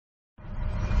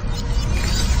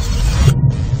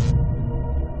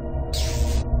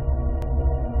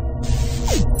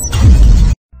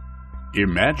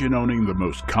Imagine owning the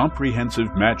most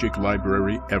comprehensive magic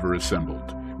library ever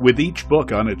assembled, with each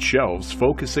book on its shelves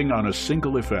focusing on a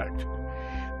single effect.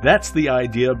 That's the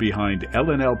idea behind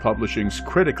L&L Publishing's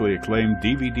critically acclaimed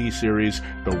DVD series,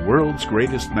 The World's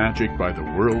Greatest Magic by the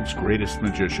World's Greatest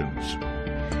Magicians.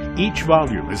 Each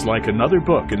volume is like another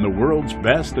book in the world's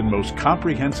best and most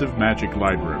comprehensive magic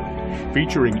library,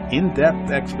 featuring in-depth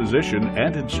exposition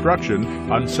and instruction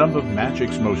on some of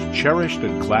magic's most cherished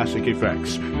and classic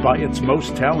effects by its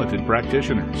most talented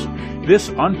practitioners. This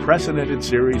unprecedented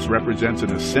series represents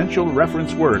an essential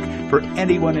reference work for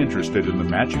anyone interested in the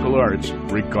magical arts,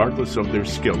 regardless of their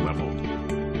skill level.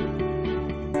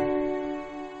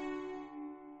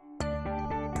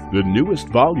 The newest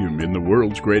volume in the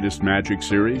World's Greatest Magic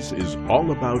series is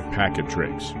all about packet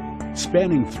tricks.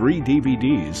 Spanning 3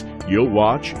 DVDs, you'll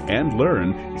watch and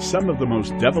learn some of the most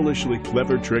devilishly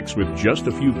clever tricks with just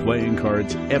a few playing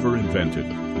cards ever invented.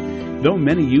 Though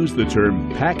many use the term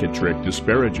packet trick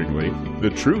disparagingly,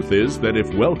 the truth is that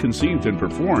if well conceived and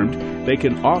performed, they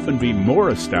can often be more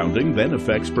astounding than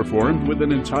effects performed with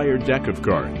an entire deck of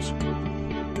cards.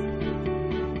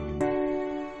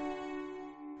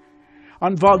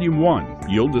 On Volume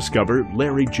 1, you'll discover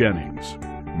Larry Jennings,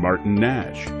 Martin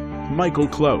Nash, Michael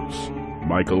Close,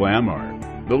 Michael Amar,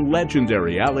 the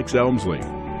legendary Alex Elmsley,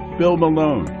 Bill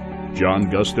Malone,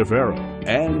 John Gustafaro,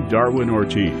 and Darwin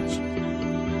Ortiz.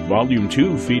 Volume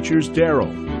 2 features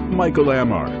Daryl, Michael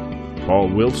Amar, Paul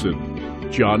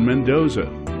Wilson, John Mendoza,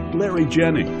 Larry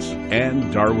Jennings,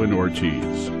 and Darwin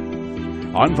Ortiz.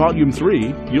 On Volume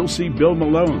 3, you'll see Bill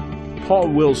Malone, Paul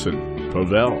Wilson,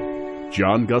 Pavel,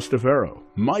 John Gustafaro,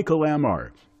 Michael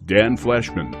Amar, Dan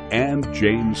Fleshman, and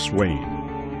James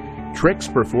Swain. Tricks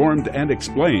performed and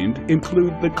explained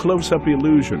include the close-up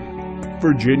illusion,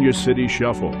 Virginia City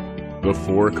Shuffle, the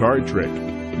 4-card trick,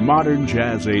 modern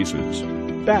jazz aces,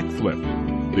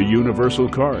 backflip, the universal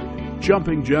card,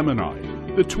 jumping Gemini,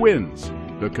 the twins,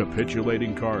 the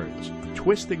capitulating cards,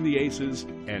 twisting the aces,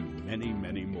 and many,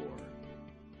 many more.